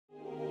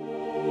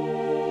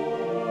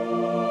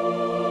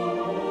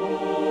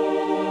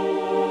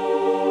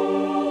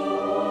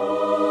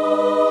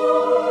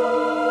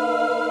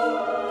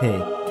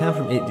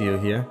Sam from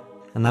 8dio here,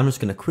 and I'm just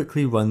going to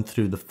quickly run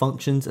through the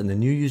functions and the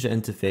new user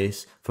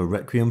interface for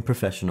Requiem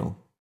Professional.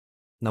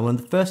 Now, one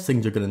of the first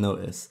things you're going to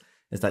notice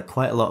is that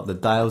quite a lot of the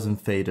dials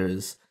and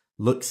faders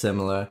look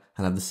similar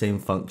and have the same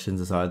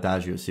functions as our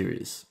Adagio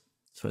series.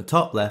 So in the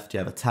top left you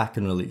have attack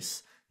and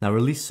release. Now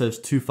release serves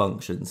two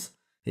functions.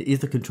 It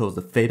either controls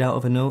the fade out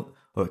of a note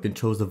or it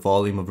controls the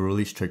volume of a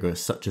release trigger,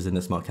 such as in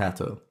this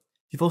marcato.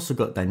 You've also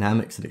got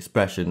dynamics and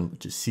expression,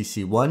 which is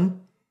CC1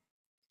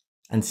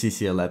 and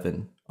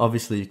CC11.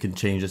 Obviously you can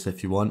change this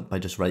if you want by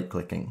just right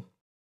clicking.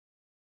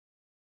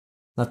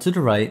 Now to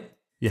the right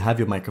you have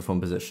your microphone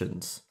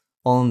positions,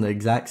 all in the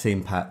exact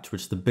same patch,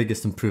 which is the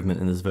biggest improvement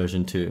in this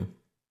version 2.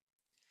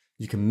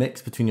 You can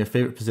mix between your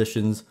favourite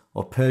positions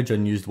or purge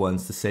unused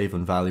ones to save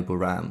on valuable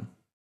RAM.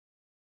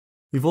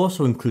 We've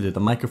also included a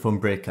microphone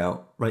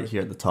breakout right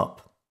here at the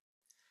top.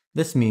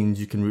 This means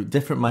you can route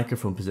different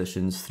microphone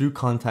positions through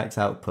contacts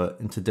output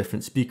into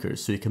different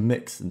speakers so you can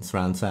mix and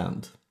surround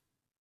sound.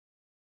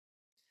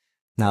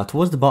 Now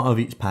towards the bottom of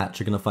each patch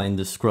you're going to find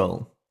this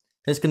scroll.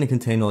 It's going to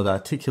contain all the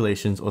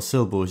articulations or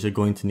syllables you're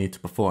going to need to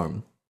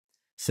perform.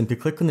 Simply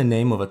click on the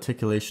name of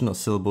articulation or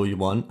syllable you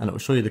want and it will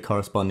show you the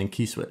corresponding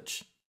key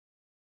switch.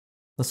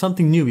 Now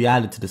something new we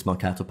added to this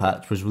marcato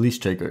patch was release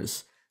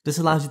triggers. This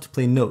allows you to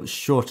play notes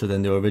shorter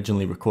than they were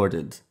originally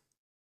recorded.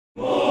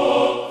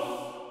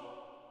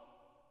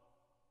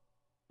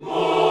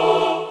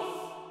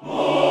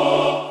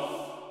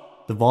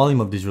 The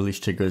volume of these release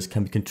triggers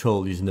can be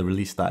controlled using the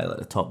release dial at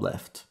the top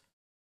left.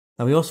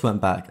 Now we also went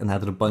back and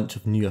added a bunch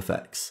of new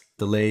effects,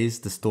 delays,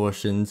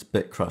 distortions,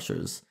 bit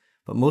crushers,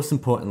 but most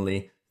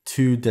importantly,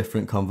 two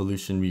different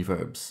convolution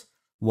reverbs.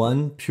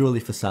 One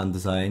purely for sound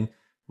design,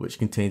 which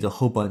contains a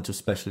whole bunch of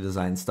specially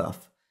designed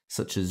stuff,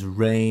 such as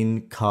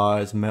rain,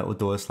 cars, metal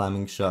doors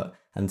slamming shut,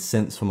 and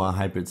synths from our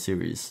hybrid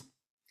series,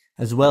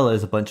 as well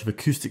as a bunch of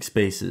acoustic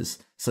spaces,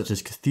 such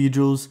as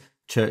cathedrals,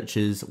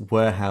 churches,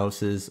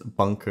 warehouses,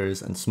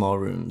 bunkers, and small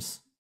rooms.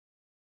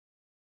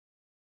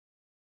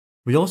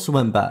 We also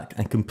went back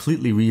and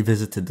completely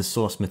revisited the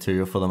source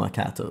material for the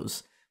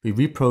marcatos. We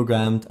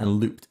reprogrammed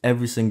and looped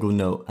every single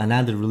note and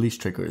added release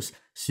triggers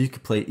so you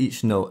could play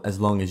each note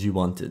as long as you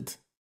wanted.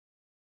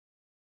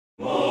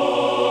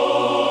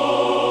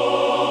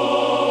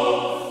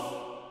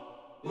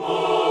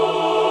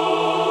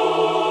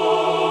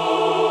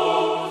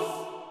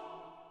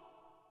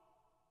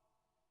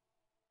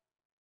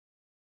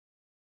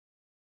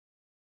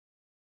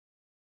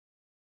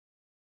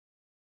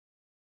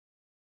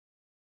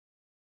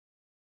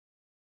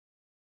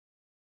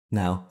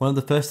 Now, one of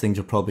the first things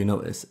you'll probably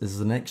notice is there's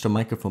an extra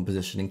microphone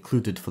position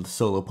included for the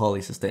solo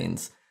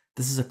polysustains.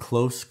 This is a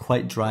close,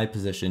 quite dry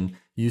position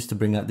used to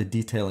bring out the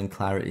detail and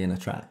clarity in a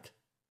track.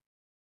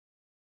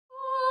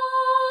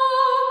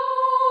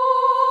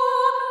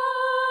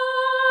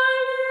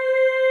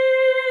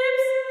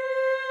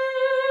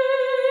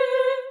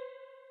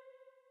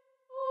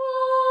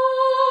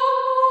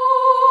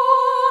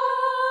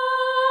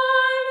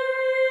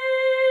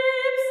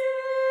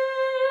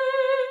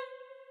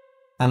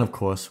 And of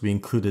course, we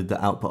included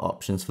the output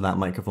options for that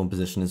microphone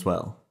position as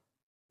well.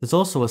 There's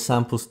also a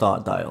sample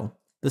start dial.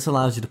 This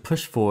allows you to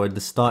push forward the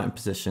starting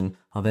position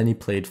of any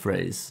played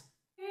phrase.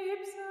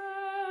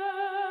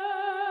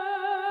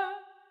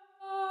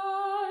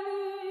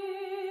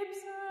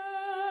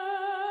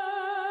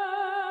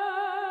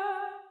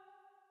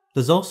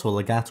 There's also a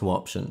legato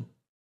option.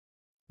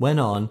 When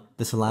on,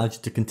 this allows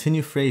you to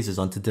continue phrases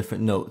onto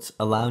different notes,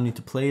 allowing you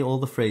to play all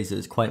the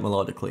phrases quite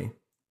melodically.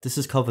 This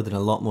is covered in a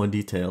lot more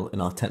detail in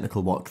our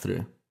technical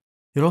walkthrough.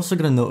 You're also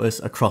going to notice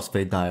a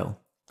crossfade dial.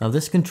 Now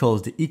this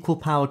controls the equal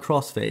power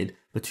crossfade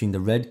between the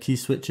red key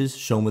switches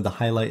shown with the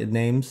highlighted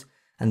names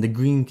and the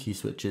green key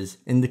switches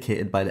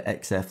indicated by the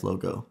XF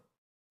logo.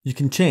 You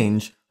can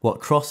change what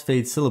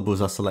crossfade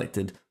syllables are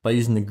selected by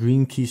using the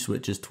green key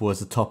switches towards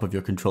the top of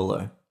your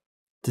controller.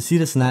 To see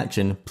this in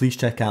action, please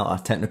check out our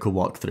technical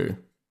walkthrough.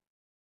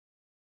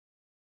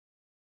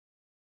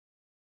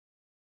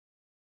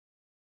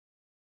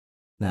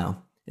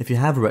 Now, if you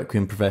have a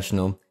Requiem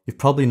Professional, you've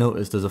probably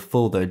noticed there's a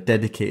folder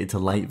dedicated to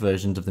light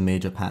versions of the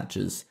major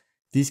patches.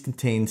 These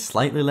contain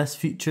slightly less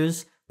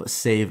features, but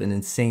save an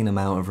insane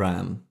amount of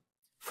RAM.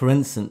 For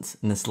instance,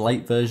 in this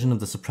light version of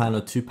the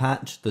Soprano 2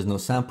 patch, there's no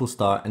sample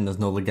start and there's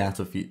no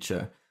legato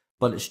feature,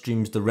 but it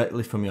streams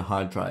directly from your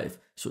hard drive,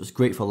 so it's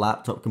great for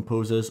laptop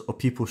composers or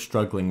people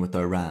struggling with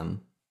their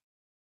RAM.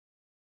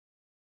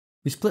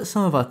 We split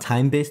some of our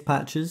time-based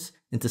patches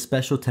into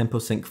special tempo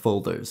sync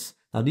folders.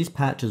 Now these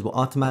patches will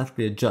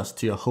automatically adjust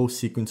to your host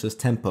sequencer's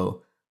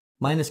tempo.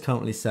 Mine is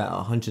currently set at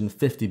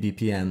 150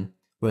 BPM,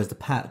 whereas the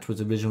patch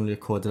was originally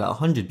recorded at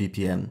 100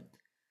 BPM.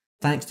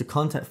 Thanks to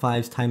Contact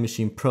 5's Time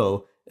Machine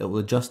Pro, it will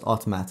adjust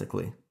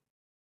automatically.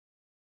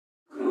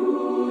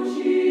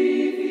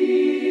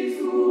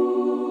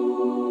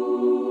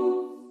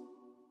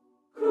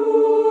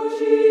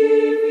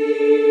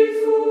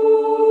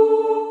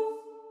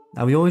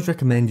 Now we always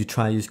recommend you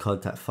try use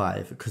Contact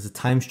 5 because the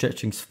time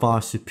stretching is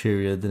far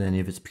superior than any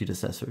of its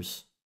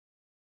predecessors.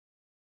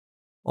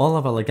 All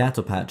of our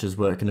legato patches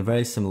work in a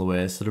very similar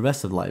way as to the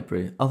rest of the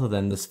library, other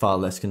than there's far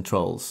less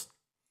controls.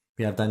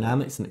 We have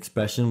dynamics and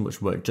expression,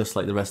 which work just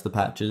like the rest of the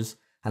patches,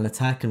 and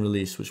attack and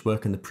release, which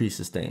work in the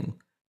pre-sustain.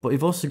 But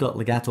we've also got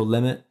legato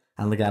limit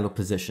and legato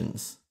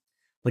positions.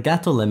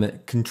 Legato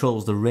limit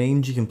controls the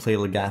range you can play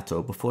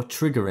legato before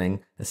triggering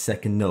a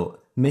second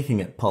note,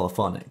 making it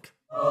polyphonic.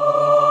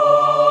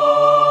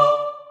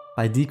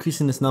 By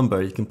decreasing this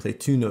number, you can play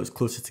two notes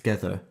closer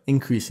together,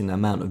 increasing the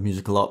amount of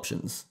musical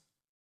options.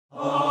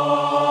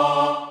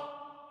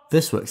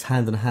 This works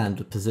hand in hand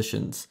with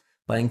positions.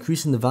 By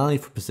increasing the value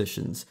for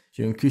positions,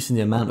 you're increasing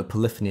the amount of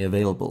polyphony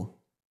available.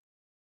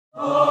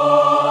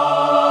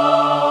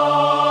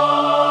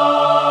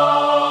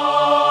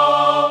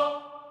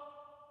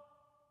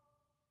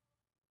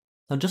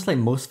 Now, just like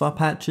most of our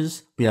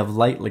patches, we have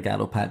light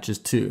legato patches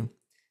too.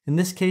 In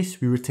this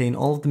case, we retain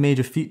all of the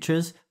major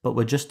features, but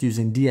we're just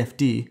using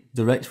DFD,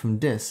 direct from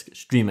disk,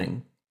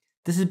 streaming.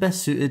 This is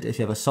best suited if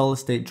you have a solid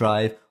state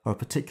drive or a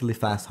particularly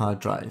fast hard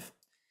drive.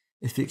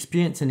 If you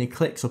experience any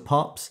clicks or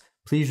pops,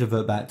 please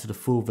revert back to the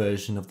full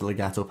version of the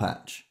legato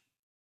patch.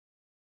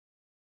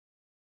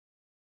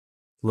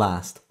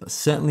 Last, but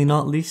certainly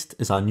not least,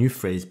 is our new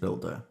phrase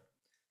builder.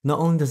 Not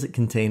only does it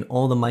contain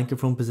all the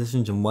microphone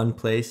positions in one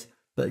place,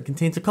 but it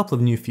contains a couple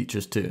of new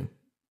features too.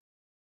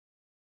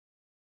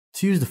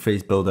 To use the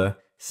phrase builder,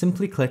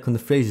 simply click on the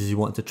phrases you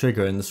want to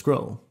trigger in the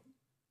scroll.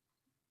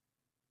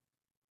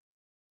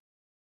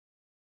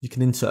 You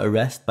can insert a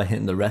rest by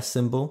hitting the rest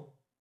symbol,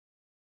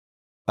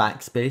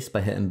 backspace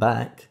by hitting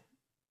back,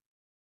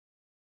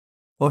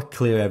 or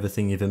clear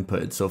everything you've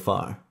inputted so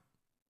far.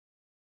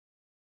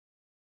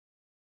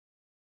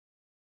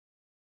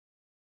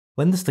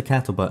 When the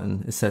staccato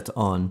button is set to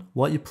on,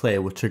 what you play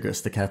will trigger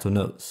staccato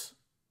notes.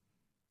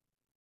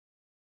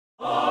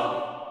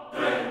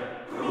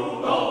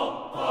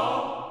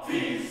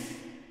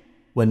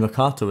 When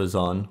marcato is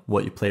on,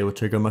 what you play will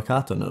trigger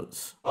marcato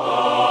notes.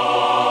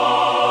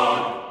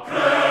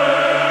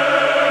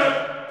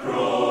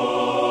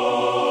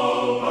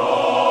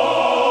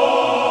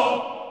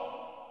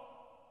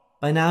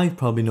 By now you've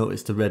probably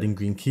noticed the red and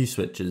green key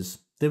switches.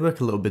 They work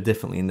a little bit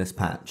differently in this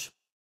patch.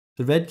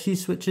 The red key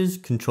switches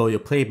control your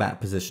playback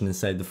position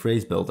inside the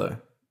phrase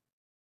builder,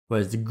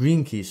 whereas the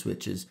green key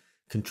switches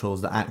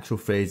controls the actual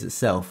phrase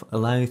itself,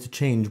 allowing you to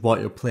change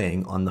what you're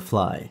playing on the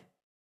fly.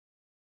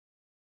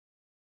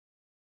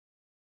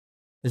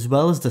 As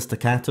well as the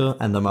staccato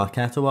and the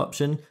marcato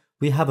option,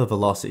 we have a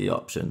velocity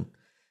option.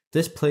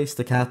 This plays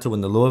staccato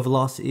in the lower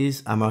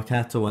velocities and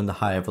marcato in the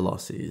higher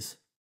velocities.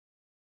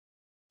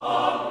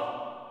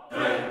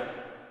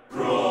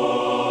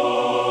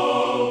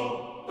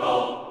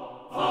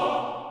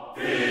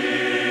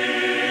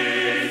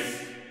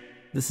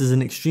 This is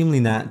an extremely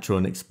natural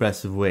and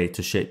expressive way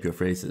to shape your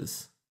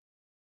phrases.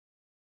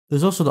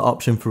 There's also the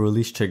option for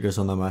release triggers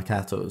on the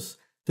marcatos.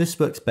 This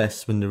works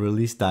best when the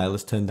release dial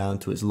is turned down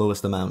to its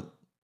lowest amount.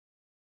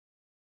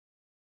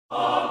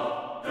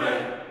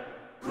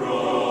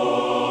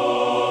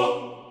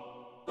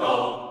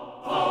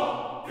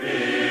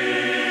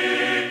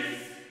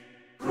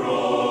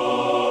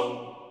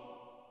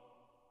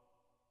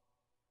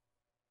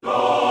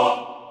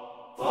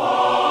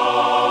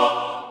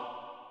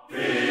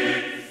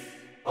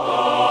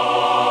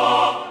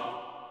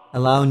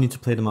 Allowing you to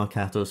play the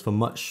marcatos for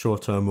much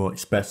shorter and more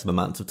expressive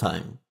amounts of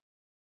time.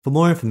 For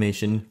more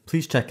information,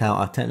 please check out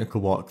our technical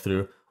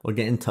walkthrough or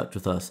get in touch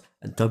with us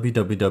at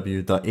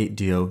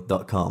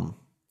www.8dio.com.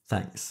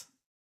 Thanks.